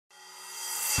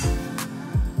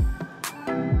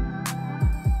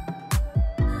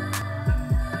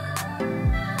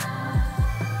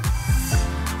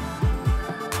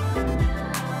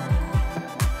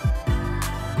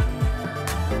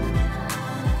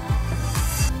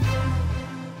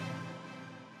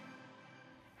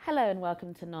and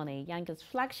welcome to Nonny, Yanga's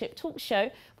flagship talk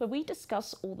show where we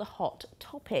discuss all the hot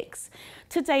topics.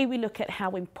 Today we look at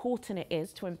how important it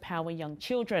is to empower young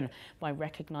children by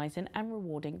recognising and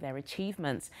rewarding their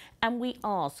achievements. And we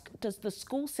ask, does the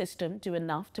school system do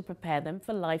enough to prepare them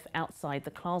for life outside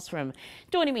the classroom?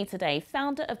 Joining me today,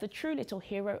 founder of the True Little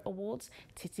Hero Awards,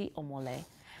 Titi Omole,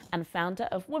 and founder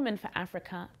of Women for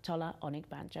Africa, Tola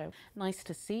Onigbanjo. Nice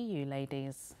to see you,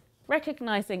 ladies.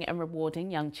 Recognising and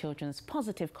rewarding young children's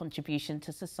positive contribution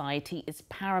to society is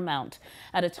paramount.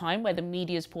 At a time where the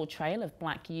media's portrayal of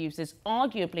black youths is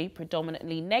arguably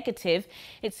predominantly negative,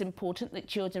 it's important that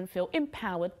children feel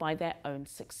empowered by their own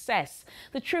success.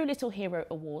 The True Little Hero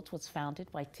Awards was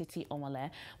founded by Titi Omole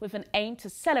with an aim to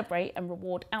celebrate and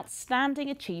reward outstanding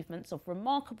achievements of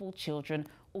remarkable children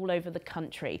all over the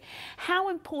country. How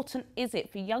important is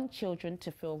it for young children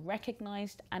to feel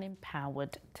recognised and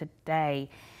empowered today?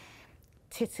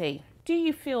 Titi, do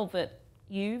you feel that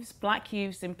youths, black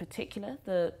youths in particular,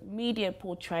 the media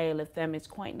portrayal of them is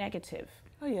quite negative?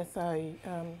 Oh yes, I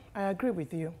agree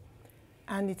with you.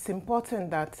 And it's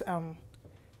important that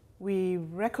we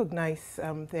recognise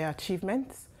their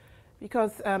achievements,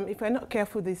 because if we're not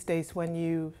careful these days, when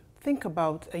you think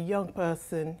about a young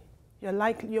person,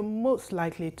 you're most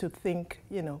likely to think,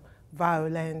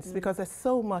 violence, because there's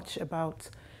so much about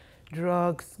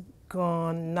drugs,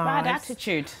 gun, knives. Bad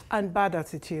attitude. And bad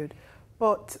attitude.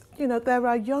 But, there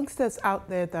are youngsters out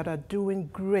there that are doing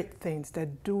great things. They're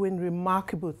doing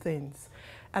remarkable things.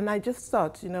 And I just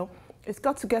thought, it's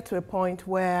got to get to a point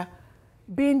where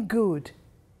being good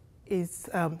is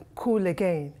cool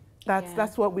again.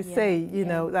 That's what we say,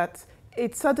 that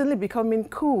it's suddenly becoming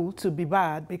cool to be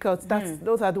bad, because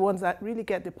those are the ones that really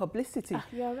get the publicity.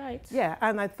 You're right. Yeah,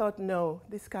 and I thought, no,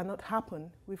 this cannot happen.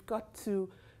 We've got to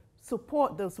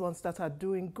support those ones that are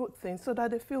doing good things so that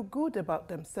they feel good about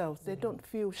themselves. They don't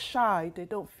feel shy. They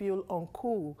don't feel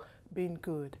uncool being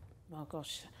good. Oh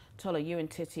gosh, Tola, you and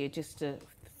Titi are just a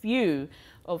few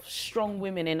of strong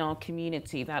women in our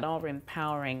community that are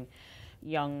empowering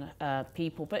young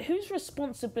people. But whose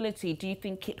responsibility do you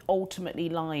think it ultimately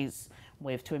lies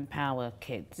with to empower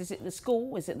kids? Is it the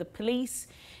school? Is it the police?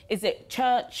 Is it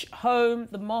church, home,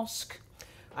 the mosque?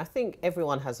 I think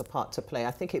everyone has a part to play.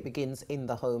 I think it begins in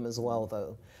the home as well,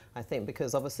 though. I think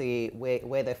because obviously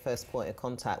we're their first point of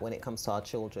contact when it comes to our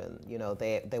children.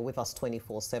 They're with us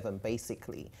 24/7,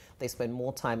 basically. They spend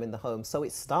more time in the home. So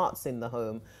it starts in the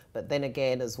home. But then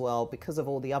again, as well, because of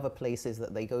all the other places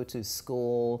that they go to,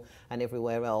 school and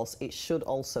everywhere else, it should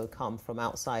also come from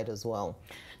outside as well.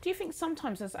 Do you think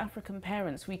sometimes as African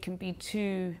parents, we can be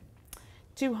too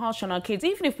harsh on our kids,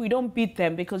 even if we don't beat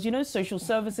them, because social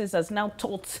services has now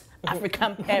taught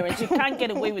African parents you can't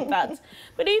get away with that.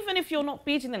 But even if you're not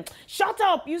beating them, shut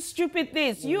up, you stupid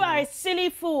this, you are a silly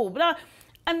fool, blah.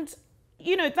 And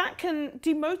that can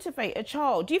demotivate a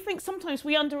child. Do you think sometimes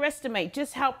we underestimate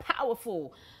just how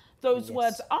powerful those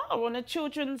words are on a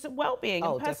children's well-being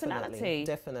and personality?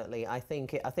 Definitely. I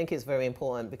think it's very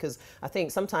important, because I think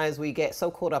sometimes we get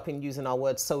so caught up in using our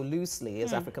words so loosely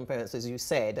as African parents, as you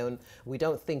said, and we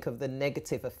don't think of the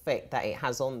negative effect that it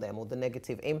has on them, or the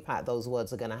negative impact those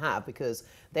words are going to have, because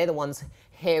they're the ones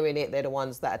hearing it, they're the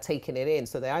ones that are taking it in.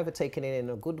 So they're either taking it in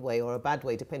a good way or a bad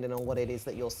way, depending on what it is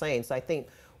that you're saying. So I think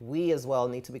we as well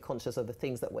need to be conscious of the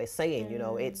things that we're saying.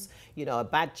 It's, a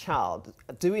bad child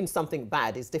doing something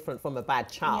bad is different from a bad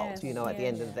child, at the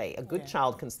end of the day. A good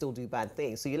child can still do bad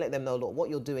things. So you let them know, look,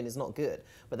 what you're doing is not good.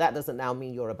 But that doesn't now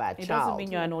mean you're a bad child. It doesn't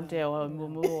mean you're an ordeal or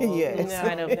those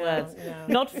kind of words.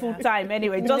 Not full time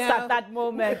anyway, just at that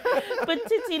moment. But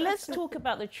Titi, let's talk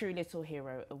about the True Little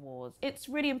Hero Awards. It's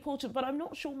really important, but I'm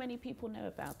not sure many people know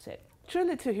about it. True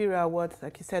Little Hero Awards,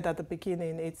 like you said at the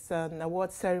beginning, it's an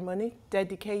award ceremony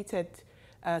dedicated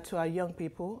to our young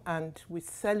people, and we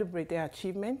celebrate their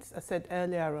achievements. I said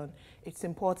earlier on, it's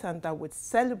important that we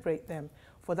celebrate them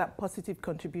for that positive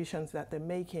contributions that they're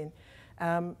making.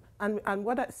 And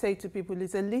what I say to people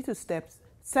is a little steps,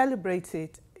 celebrate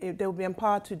it, they'll be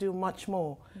empowered to do much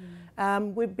more.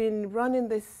 We've been running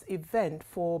this event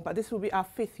but this will be our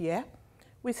 5th year.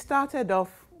 We started off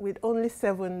with only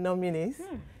 7 nominees.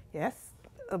 Yes,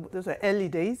 those are early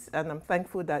days, and I'm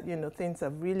thankful that, things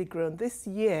have really grown. This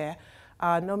year,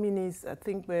 our nominees, I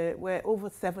think we're over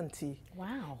 70.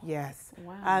 Wow. Yes.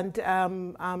 Wow.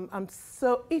 And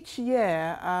so each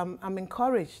year, I'm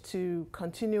encouraged to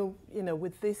continue,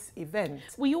 with this event.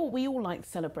 We all like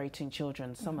celebrating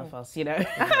children, some of us,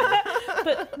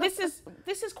 But this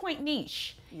is quite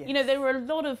niche. Yes. There are a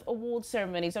lot of award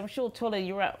ceremonies. I'm sure, Tola,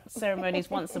 you're at ceremonies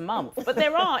once a month. But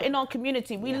there are in our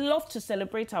community. We love to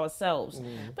celebrate ourselves,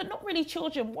 but not really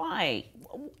children. Why?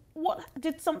 What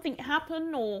did something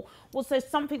happen, or was there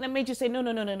something that made you say,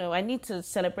 no, I need to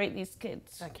celebrate these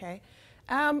kids? Okay.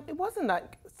 It wasn't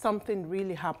like something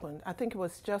really happened. I think it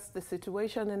was just the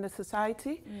situation in the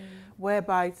society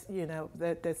whereby, you know,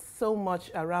 there's so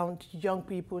much around young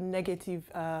people, negative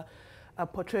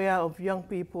portrayal of young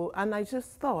people. And I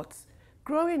just thought,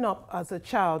 growing up as a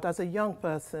child, as a young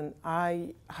person,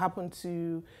 I happened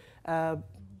to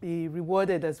be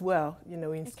rewarded as well. You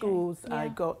know, in schools, I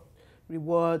got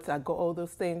rewards, I got all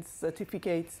those things,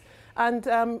 certificates, and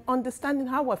understanding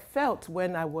how I felt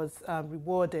when I was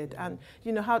rewarded, and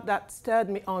you know how that stirred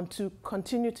me on to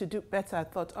continue to do better. I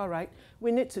thought, all right,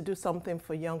 we need to do something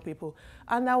for young people.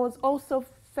 And I was also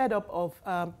fed up of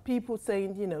people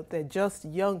saying, you know, they're just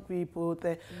young people,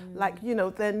 they're like, you know,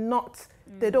 they're not,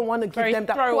 they don't want to give them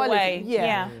that quality.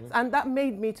 Yeah. And that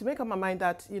made me to make up my mind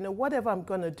that, you know, whatever I'm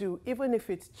going to do, even if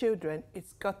it's children,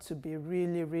 it's got to be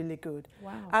really, really good.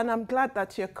 Wow. And I'm glad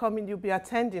that you're coming, you'll be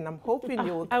attending. I'm hoping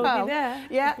you will come. I will be there.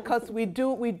 Yeah, because we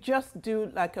just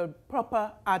do like a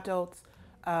proper adult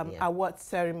award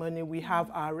ceremony. We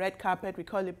have our red carpet, we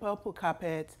call it purple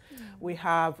carpet. We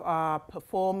have our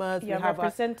performers. You're we have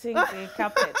representing the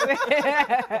carpet.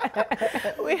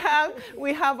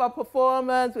 we have our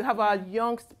performers, we have our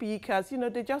young speakers. You know,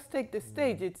 they just take the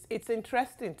stage. It's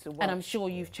interesting to watch. And I'm sure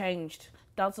you've changed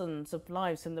dozens of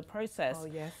lives in the process. Oh,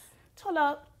 yes.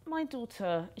 Tola, my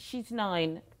daughter, she's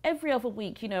 9. Every other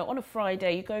week, you know, on a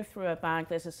Friday, you go through her bag,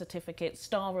 there's a certificate,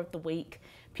 Star of the Week,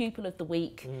 Pupil of the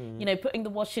Week, you know, putting the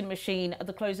washing machine,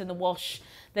 the clothes in the wash.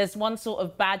 There's one sort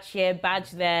of badge here,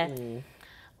 badge there.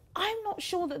 I'm not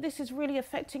sure that this is really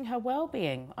affecting her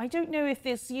well-being. I don't know if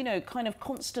this, you know, kind of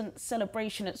constant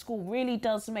celebration at school really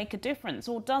does make a difference,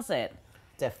 or does it?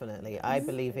 Definitely. I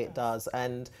believe it does.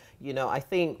 And, you know, I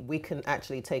think we can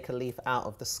actually take a leaf out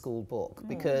of the school book,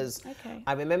 because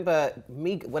I remember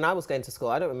when I was going to school,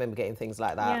 I don't remember getting things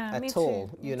like that at all,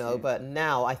 you know, but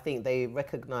now I think they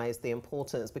recognize the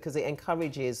importance, because it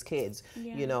encourages kids,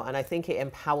 you know, and I think it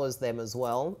empowers them as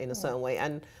well in a certain way.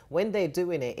 And when they're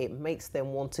doing it, it makes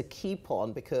them want to keep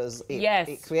on, because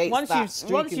it creates that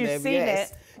streak in them.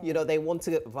 Yes. You know, they want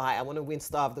to, right, I want to win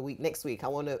Star of the Week next week. I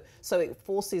want to, so it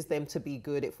forces them to be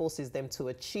good. It forces them to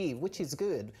achieve, which is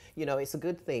good. You know, it's a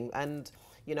good thing. And,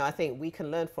 you know, I think we can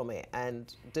learn from it,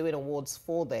 and doing awards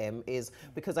for them is,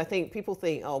 because I think people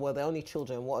think, oh, well, they're only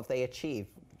children. What have they achieved?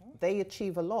 They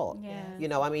achieve a lot. You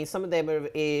know, I mean, some of them are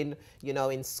in, you know,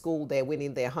 in school, they're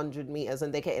winning their 100 meters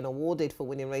and they're getting awarded for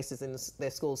winning races in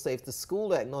their school. So if the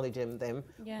school are acknowledging them,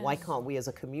 why can't we as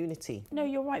a community? No,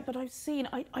 you're right. But I've seen,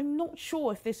 I'm not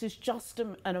sure if this is just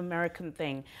an American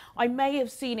thing. I may have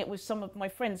seen it with some of my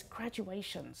friends'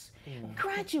 graduations.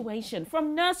 Graduation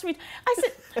from nursery. I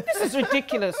said, this is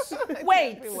ridiculous.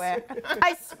 Wait,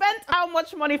 I spent how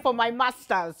much money for my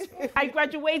master's? I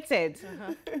graduated.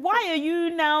 Why are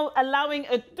you now allowing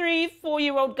a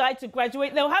 3-4-year-old guy to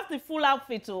graduate? They'll have the full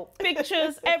outfit, or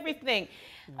pictures, everything.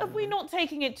 Are we not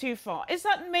taking it too far? Is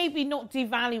that maybe not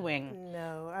devaluing?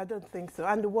 No, I don't think so.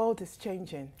 And the world is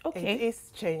changing. Okay. It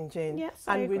is changing. Yes,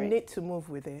 and I agree. we need to move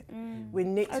with it. We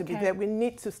need to be there. We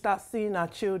need to start seeing our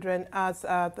children as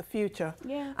the future,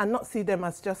 and not see them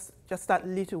as just that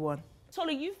little one.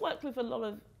 Tola, you've worked with a lot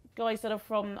of guys that are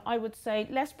from, I would say,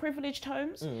 less privileged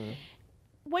homes.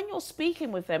 When you're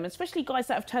speaking with them, especially guys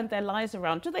that have turned their lives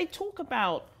around, do they talk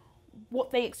about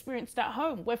what they experienced at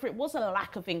home, whether it was a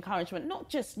lack of encouragement, not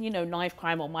just, you know, knife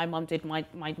crime, or my mum did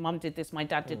this, my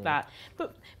dad did that,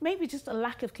 but maybe just a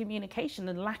lack of communication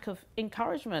and lack of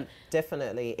encouragement?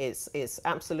 Definitely, it's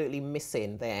absolutely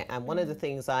missing there. And one of the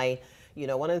things I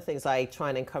try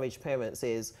and encourage parents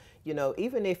is, you know,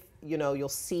 even if, you know, you're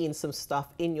seeing some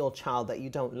stuff in your child that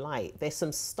you don't like, there's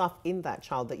some stuff in that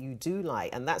child that you do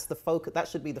like. And that's the focus. That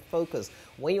should be the focus.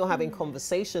 When you're having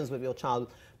conversations with your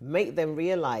child, make them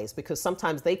realize, because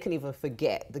sometimes they can even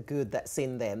forget the good that's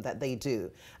in them that they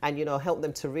do. And, you know, help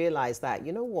them to realize that,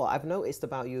 you know what, I've noticed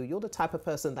about you, you're the type of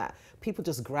person that people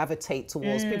just gravitate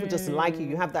towards. People just like you.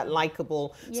 You have that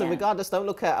likable. So regardless, don't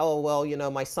look at, oh, well, you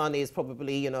know, my son is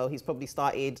probably, you know, he's probably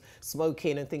started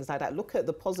smoking and things like that. Look at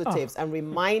the positives and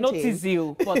remind not him. his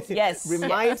zeal, but yes.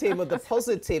 Remind him of the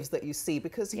positives that you see,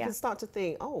 because he can start to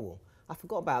think, oh, I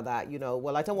forgot about that, you know,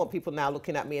 well, I don't want people now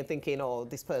looking at me and thinking, oh,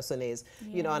 this person is,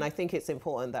 you know, and I think it's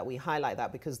important that we highlight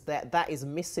that, because that is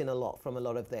missing a lot from a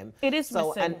lot of them. It is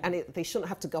missing. And they shouldn't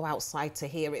have to go outside to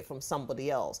hear it from somebody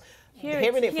else.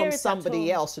 Hearing it from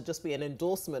somebody else should just be an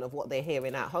endorsement of what they're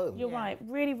hearing at home. You're right.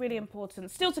 Really, really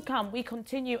important. Still to come, we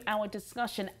continue our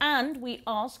discussion, and we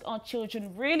ask, are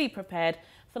children really prepared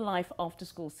for life after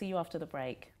school? See you after the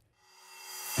break.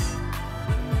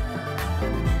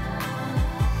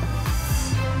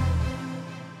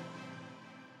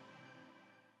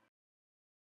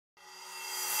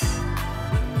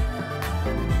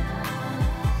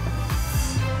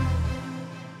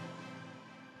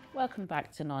 Welcome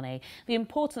back to Nonny. The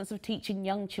importance of teaching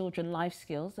young children life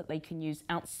skills that they can use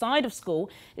outside of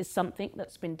school is something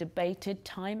that's been debated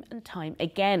time and time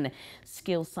again.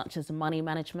 Skills such as money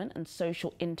management and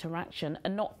social interaction are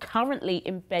not currently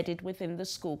embedded within the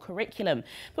school curriculum.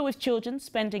 But with children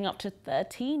spending up to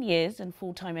 13 years in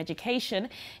full-time education,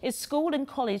 is school and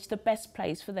college the best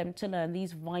place for them to learn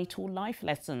these vital life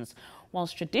lessons?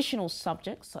 Whilst traditional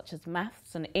subjects such as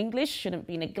maths and English shouldn't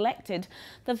be neglected,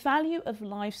 the value of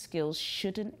life skills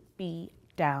shouldn't be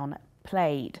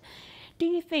downplayed. Do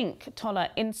you think, Tola,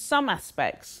 in some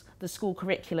aspects, the school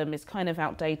curriculum is kind of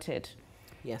outdated?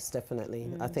 Yes,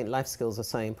 definitely. I think life skills are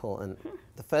so important.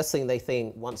 The first thing they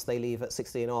think once they leave at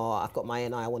 16, oh, I've got my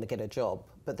NI, I want to get a job.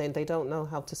 But then they don't know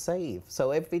how to save.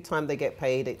 So every time they get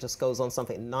paid, it just goes on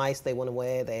something nice they want to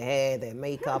wear, their hair, their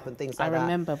makeup and things like that. I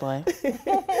remember, boy.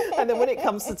 And then when it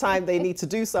comes to time they need to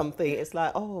do something, it's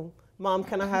like, oh, Mum,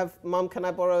 can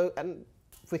I borrow? And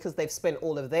because they've spent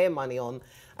all of their money on.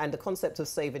 And the concept of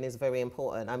saving is very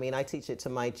important. I mean, I teach it to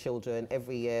my children.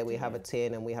 Every year we have a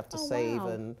tin and we have to save.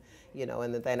 And, you know,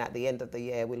 and then at the end of the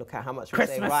year, we look at how much we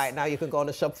save. Right, now you can go on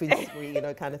a shopping spree, you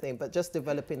know, kind of thing. But just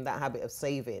developing that habit of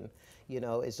saving, you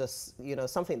know, is just, you know,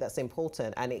 something that's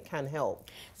important and it can help.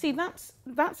 See, that's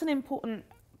an important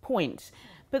point.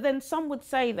 But then some would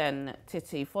say then,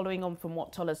 Titi, following on from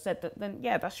what Tola said, that then,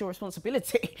 yeah, that's your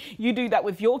responsibility. You do that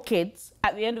with your kids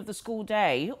at the end of the school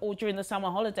day or during the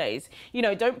summer holidays. You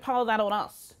know, don't pile that on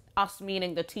us. Us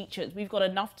meaning the teachers. We've got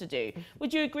enough to do.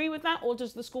 Would you agree with that, or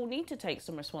does the school need to take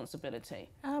some responsibility?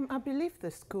 I believe the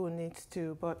school needs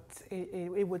to, but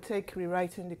it would take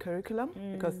rewriting the curriculum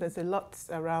because there's a lot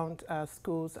around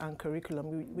schools and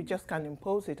curriculum. We just can't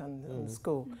impose it on the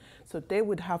school. So they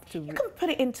would have to... You can put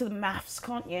it into the maths,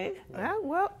 can't you?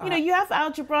 Well... You know, you have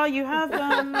algebra, you have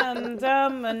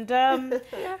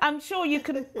I'm sure you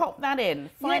can pop that in.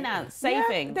 Finance,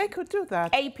 saving. Yeah, they could do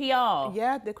that. APR.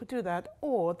 Yeah, they could do that.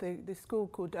 Or the school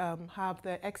could have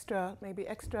the extra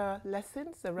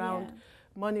lessons around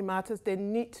money matters. They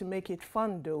need to make it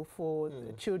fun though for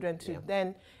the children to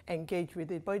then engage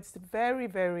with it. But it's very,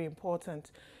 very important.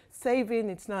 Saving,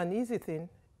 it's not an easy thing,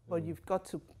 but you've got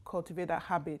to cultivate that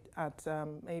habit at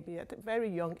maybe at a very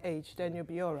young age, then you'll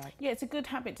be all right. Yeah, it's a good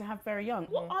habit to have very young.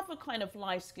 What other kind of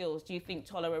life skills do you think,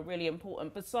 Tola, are really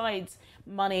important besides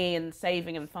money and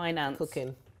saving and finance?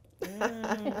 Cooking.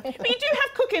 But you do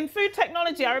have cooking, food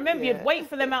technology. I remember you'd wait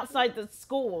for them outside the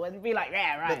school and be like,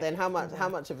 yeah, right. But then how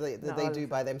much of they do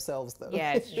by themselves though?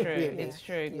 Yeah, it's true. It's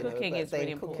true. Cooking is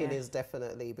really important. Cooking is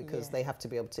definitely because they have to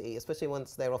be able to eat, especially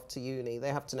once they're off to uni. They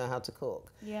have to know how to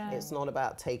cook. Yeah. It's not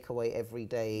about takeaway every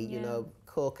day. You know,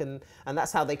 cook and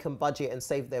that's how they can budget and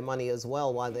save their money as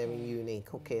well while they're in uni.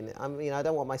 Cooking. I mean, I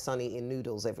don't want my son eating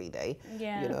noodles every day.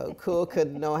 Yeah. You know, cook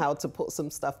and know how to put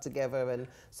some stuff together. And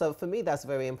so for me, that's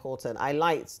very important. I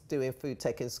liked doing food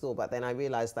tech in school, but then I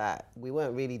realized that we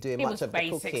weren't really doing much of the cooking.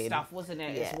 It was basic stuff, wasn't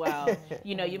it, as well?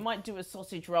 You know, you might do a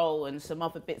sausage roll and some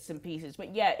other bits and pieces,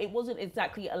 but yeah, it wasn't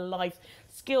exactly a life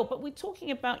skill. But we're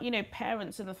talking about, you know,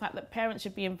 parents and the fact that parents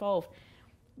should be involved.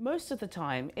 Most of the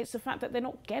time, it's the fact that they're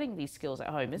not getting these skills at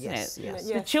home, isn't it? Yes.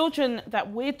 The children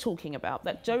that we're talking about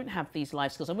that don't have these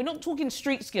life skills, and we're not talking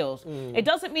street skills. It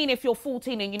doesn't mean if you're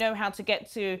 14 and you know how to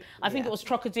get to, I think it was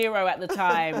Trocadero at the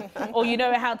time, or you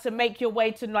know how to make your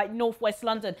way to like Northwest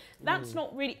London. That's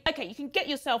not really, okay, you can get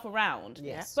yourself around,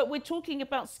 but we're talking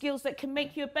about skills that can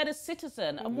make you a better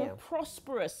citizen, a more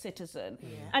prosperous citizen.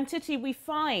 And Titi, we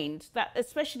find that,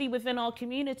 especially within our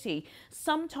community,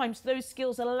 sometimes those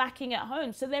skills are lacking at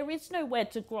home. So there is nowhere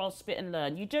to grasp it and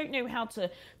learn. You don't know how to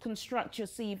construct your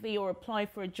CV or apply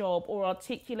for a job or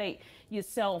articulate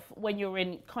yourself when you're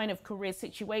in kind of career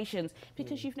situations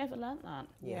because you've never learned that.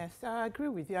 Yes, I agree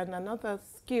with you. And another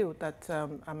skill that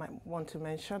I might want to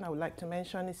mention, I would like to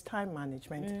mention, is time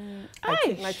management. I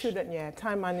think my children,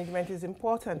 time management is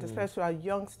important, especially our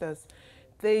youngsters.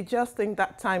 They just think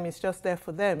that time is just there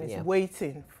for them. It's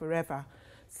waiting forever.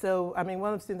 So, I mean,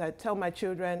 one of the things I tell my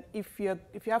children, if you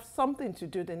have something to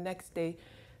do the next day,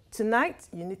 tonight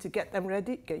you need to get them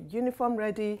ready, get uniform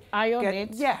ready. Iron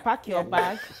it, pack your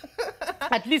bag.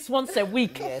 At least once a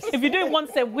week. Yes. If you do it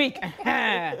once a week.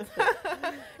 Yes,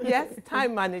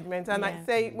 time management. And I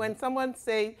say, when someone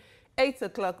say 8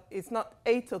 o'clock, it's not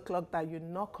 8 o'clock that you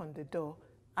knock on the door.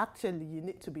 Actually, you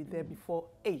need to be there before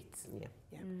 8.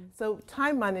 So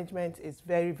time management is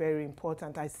very, very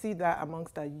important. I see that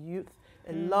amongst our youth.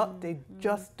 A lot they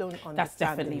just don't understand. That's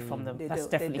definitely from the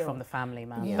from the family,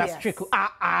 man. Yeah. That's true.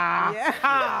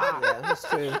 That's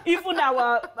true. Even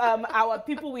our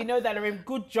people we know that are in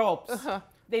good jobs,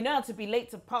 They know how to be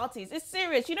late to parties. It's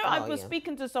serious. You know, I was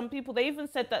speaking to some people. They even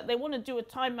said that they want to do a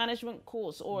time management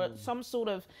course or some sort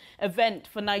of event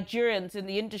for Nigerians in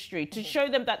the industry to show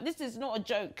them that this is not a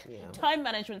joke. Time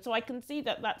management. So I can see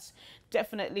that that's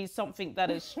definitely something that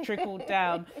has trickled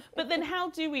down. But then how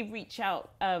do we reach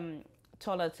out,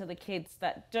 Tola, to the kids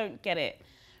that don't get it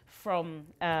from,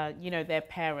 you know, their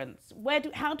parents?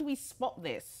 How do we spot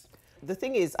this? The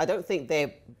thing is, I don't think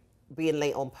they're being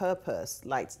late on purpose.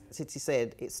 Like Titi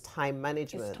said, it's time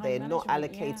management. They're not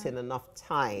allocating enough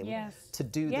time to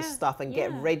do the stuff and get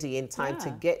ready in time to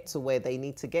get to where they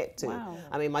need to get to.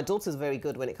 I mean, my daughter's very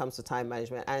good when it comes to time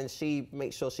management, and she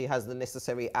makes sure she has the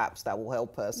necessary apps that will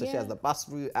help her. So she has the bus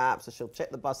route app, so she'll check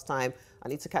the bus time. I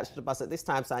need to catch the bus at this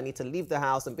time, so I need to leave the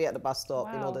house and be at the bus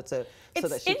stop in order to, so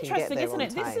that she can get there on time.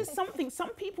 It's interesting, isn't it? This is something, some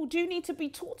people do need to be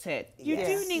taught it. You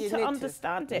do need to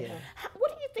understand it.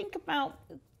 What do you think about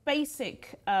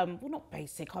basic, well, not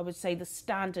basic, I would say the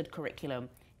standard curriculum,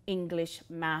 English,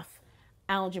 math,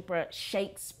 algebra,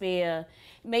 Shakespeare,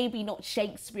 maybe not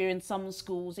Shakespeare in some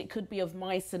schools, it could be of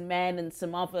Mice and Men and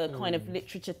some other kind of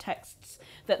literature texts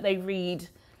that they read.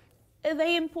 Are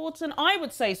they important? I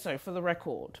would say so, for the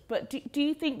record. But do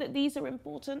you think that these are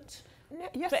important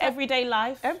for everyday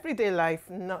life? Everyday life,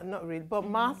 not really. But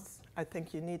maths, I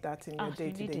think you need that in your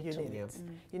day-to-day.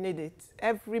 You need it.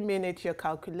 Every minute you're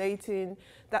calculating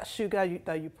that sugar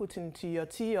that you put into your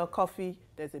tea or coffee.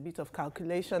 There's a bit of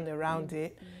calculation around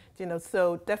it. You know,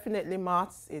 so definitely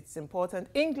maths, it's important.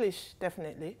 English,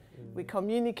 definitely. We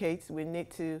communicate. We need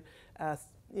to,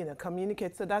 you know,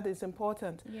 communicate. So that is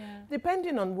important.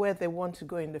 Depending on where they want to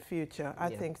go in the future, I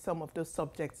think some of those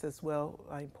subjects as well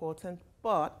are important.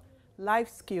 But life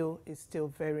skill is still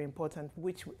very important,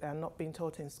 which are not being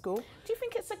taught in school. Do you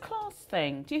think it's a class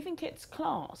thing? Do you think it's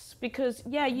class? Because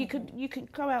you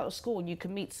could go out of school and you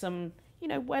can meet some, you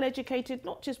know, well-educated,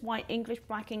 not just white English,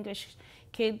 black English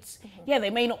kids. Yeah,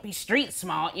 they may not be street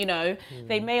smart, you know.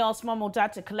 They may ask mum or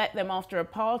dad to collect them after a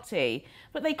party,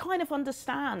 but they kind of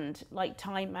understand like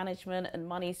time management and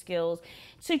money skills.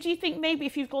 So do you think maybe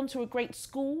if you've gone to a great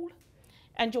school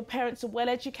and your parents are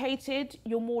well-educated,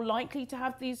 you're more likely to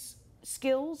have these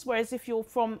skills, whereas if you're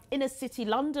from inner city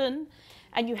London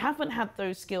and you haven't had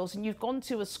those skills and you've gone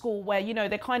to a school where, you know,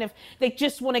 they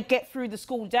just want to get through the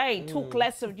school day, talk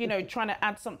less of, you know, trying to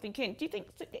add something in. Do you think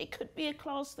it could be a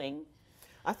class thing?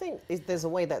 I think there's a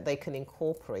way that they can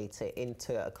incorporate it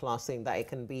into a class thing, that it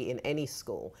can be in any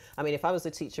school. I mean, if I was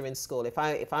a teacher in school, if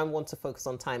I want to focus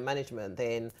on time management,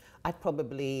 then I'd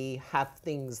probably have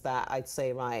things that I'd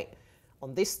say, right,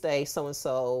 on this day,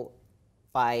 so-and-so,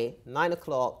 by 9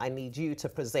 o'clock, I need you to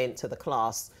present to the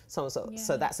class. So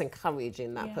that's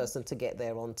encouraging that person to get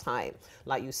there on time.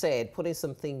 Like you said, putting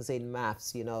some things in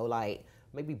maths, you know, like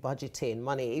maybe budgeting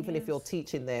money, even if you're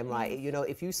teaching them, like, you know,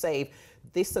 if you save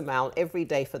this amount every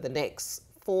day for the next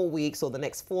 4 weeks or the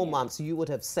next 4 months, you would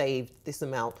have saved this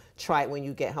amount. Try it when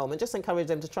you get home, and just encourage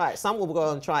them to try it. Some will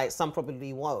go and try it, some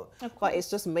probably won't. But it's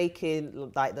just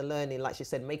making like the learning, like she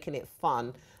said, making it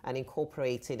fun and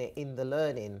incorporating it in the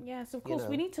learning. Yes, of course.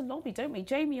 We need to lobby, don't we?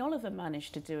 Jamie Oliver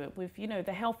managed to do it with, you know,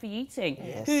 the healthy eating.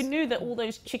 Yes. Who knew that all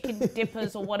those chicken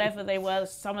dippers or whatever they were,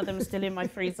 some of them still in my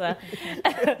freezer,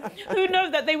 who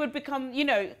know that they would become, you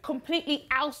know, completely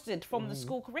ousted from the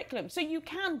school curriculum. So you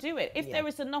can do it if there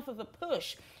is enough of a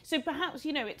push. So perhaps,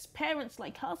 you know, it's parents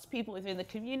like us, people within the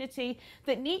community,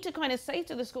 that need to kind of say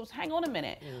to the schools, hang on a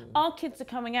minute, our kids are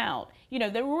coming out. You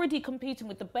know, they're already competing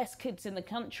with the best kids in the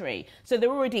country. So they're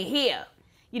already here.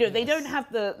 You know, they don't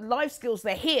have the life skills,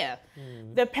 they're here.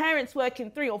 Their parents working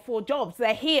 3 or 4 jobs,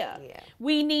 they're here.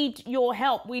 We need your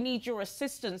help, we need your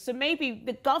assistance. So maybe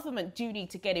the government do need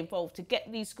to get involved to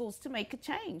get these schools to make a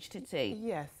change, Titi.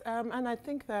 Yes, and I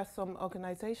think there are some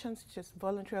organizations, just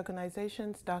voluntary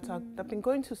organizations that have been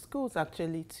going to schools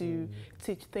actually to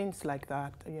teach things like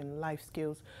that, you know, life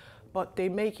skills, but they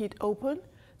make it open,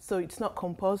 so it's not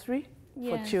compulsory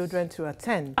for children to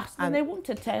attend. And they want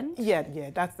to attend? Yeah,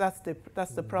 that's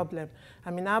the problem.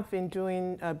 I mean, I've been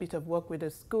doing a bit of work with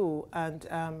a school, and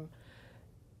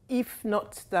if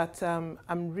not that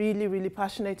I'm really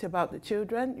passionate about the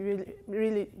children,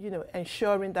 really, you know,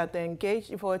 ensuring that they're engaged.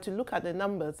 If I were to look at the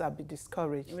numbers, I'd be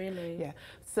discouraged. Really? Yeah.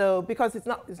 So because it's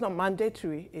not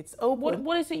mandatory, it's open.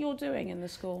 What is it you're doing in the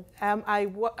school? I'm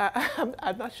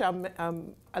not sure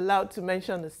I'm allowed to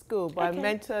mention the school, but I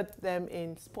mentored them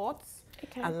in sports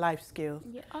and life skills.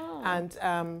 Yeah. Oh.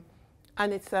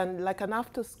 And it's like an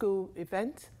after-school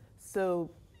event. So,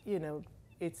 you know,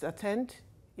 it's attend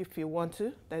if you want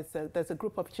to. There's a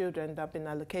group of children that have been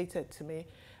allocated to me,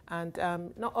 and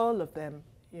not all of them,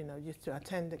 you know, used to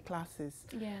attend the classes.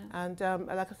 Yeah. And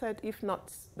like I said, if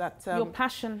not that... Your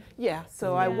passion. Yeah,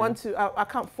 so I want to, I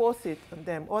can't force it on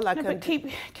them. All I can but keep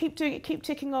doing it, keep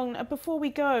ticking on. Before we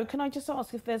go, can I just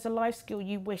ask if there's a life skill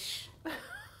you wish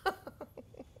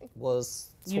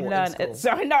was you learned it?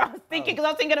 Sorry, no, I was thinking, because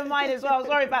I was thinking of mine as well.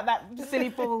 Sorry about that, silly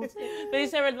pause. But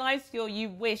is there a life skill you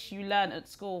wish you learned at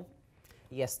school?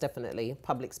 Yes, definitely.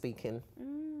 Public speaking.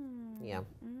 Yeah.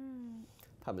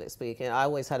 Public speaking. I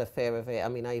always had a fear of it. I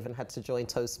mean, I even had to join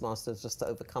Toastmasters just to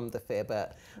overcome the fear.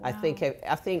 But I think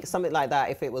something like that,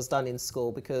 if it was done in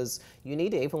school, because you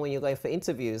need it even when you're going for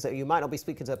interviews. You might not be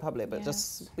speaking to the public, but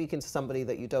just speaking to somebody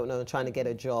that you don't know and trying to get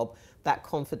a job, that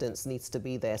confidence needs to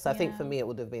be there. So I think for me, it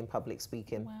would have been public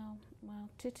speaking. Wow, wow.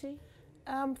 Titi?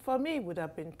 For me, it would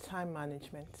have been time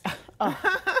management.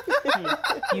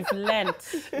 You've learnt.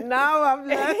 Now I've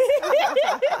learned.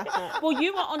 Well,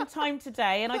 you are on time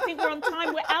today, and I think we're on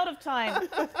time. We're out of time.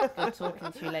 Good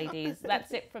talking to you, ladies.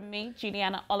 That's it from me,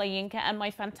 Juliana Olayinka, and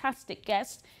my fantastic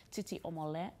guests, Titi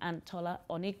Omole and Tola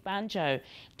Onigbanjo.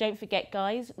 Don't forget,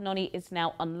 guys, Noni is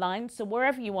now online. So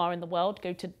wherever you are in the world,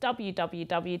 go to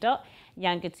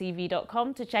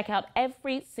www.yangatv.com to check out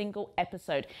every single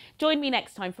episode. Join me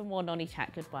next time for more Noni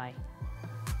Chat. Goodbye.